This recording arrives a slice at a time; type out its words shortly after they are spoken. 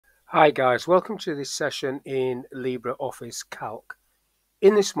Hi guys, welcome to this session in LibreOffice Calc.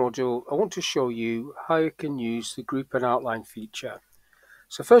 In this module, I want to show you how you can use the group and outline feature.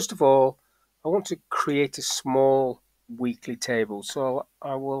 So first of all, I want to create a small weekly table. So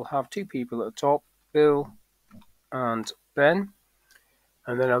I will have two people at the top, Bill and Ben,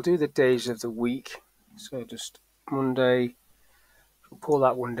 and then I'll do the days of the week. So just Monday, we'll pull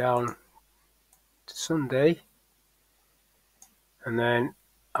that one down to Sunday, and then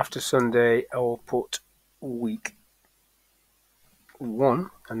after Sunday, I will put week 1,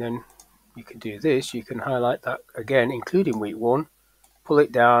 and then you can do this. You can highlight that again, including week 1, pull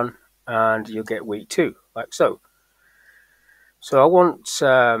it down, and you'll get week 2, like so. So I want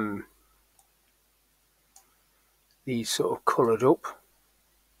these sort of coloured up.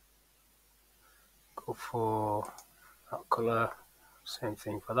 Go for that colour. Same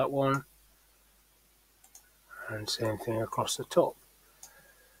thing for that one, and same thing across the top.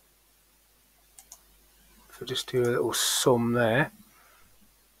 So just do a little sum there.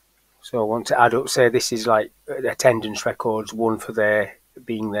 So I want to add up, say this is like attendance records, 1 for their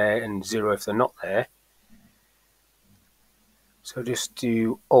being there and 0 if they're not there. So just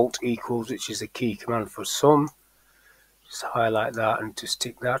do Alt equals, which is the key command for sum. Just highlight that and just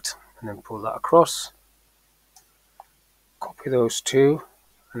tick that, and then pull that across. Copy those two,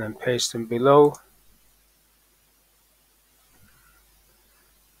 and then paste them below.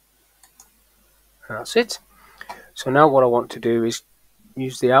 And that's it. So now what I want to do is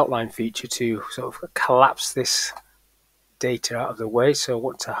use the outline feature to sort of collapse this data out of the way. So I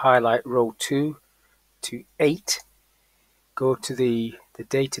want to highlight row 2 to 8. Go to the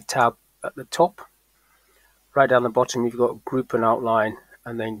data tab at the top. Right down the bottom you've got group and outline,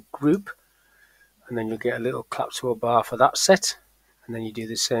 and then group, and then you'll get a little collapsible bar for that set, and then you do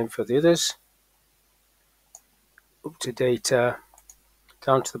the same for the others. Up to data,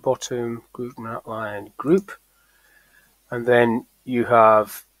 down to the bottom, group and outline, group, and then you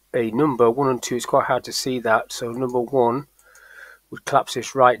have a number 1 and 2. It's quite hard to see that, so number 1 would collapse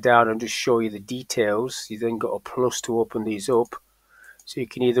this right down and just show you the details. You then got a plus to open these up, so you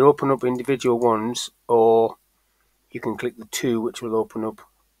can either open up individual ones, or you can click the 2, which will open up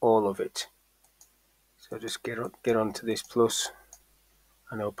all of it. So just get onto this plus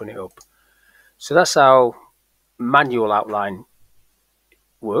and open it up. So that's how manual outline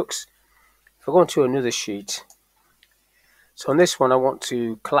works. If I go into another sheet, so on this one I want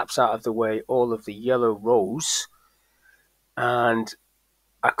to collapse out of the way all of the yellow rows, and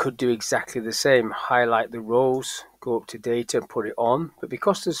I could do exactly the same, highlight the rows, go up to data and put it on, but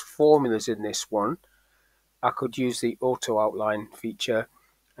because there's formulas in this one, I could use the auto outline feature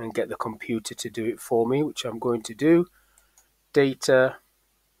and get the computer to do it for me, which I'm going to do. Data,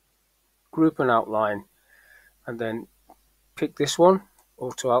 group and outline, and then pick this one,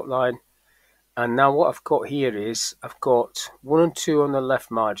 auto outline. And now what I've got here is I've got 1 and 2 on the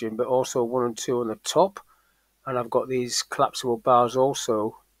left margin, but also 1 and 2 on the top, and I've got these collapsible bars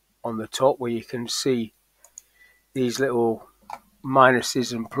also on the top where you can see these little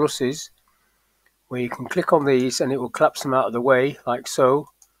minuses and pluses, where you can click on these and it will collapse them out of the way, like so.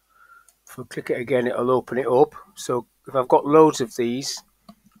 If I click it again, it'll open it up. So if I've got loads of these,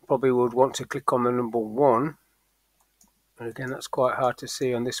 I probably would want to click on the number 1. And again, that's quite hard to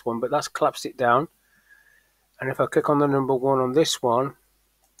see on this one, but that's collapsed it down. And if I click on the number 1 on this one,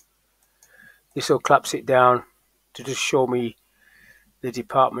 this will collapse it down to just show me the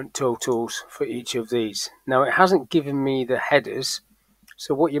department totals for each of these. Now it hasn't given me the headers,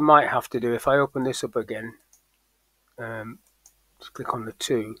 so what you might have to do, if I open this up again, just click on the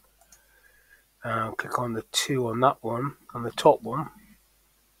 2, click on the 2 on that one, on the top one,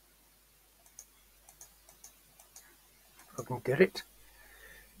 if I can get it.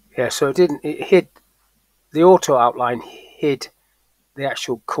 Yeah, so it hid, the auto outline hid the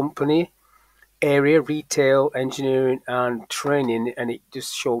actual company area, retail, engineering and training, and it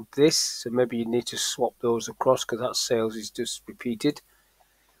just showed this. So maybe you need to swap those across because that sales is just repeated,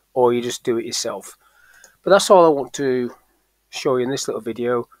 or you just do it yourself. But that's all I want to show you in this little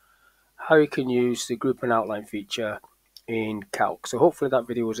video, how you can use the group and outline feature in Calc. So hopefully that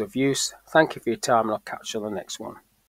video was of use. Thank you for your time, and I'll catch you on the next one.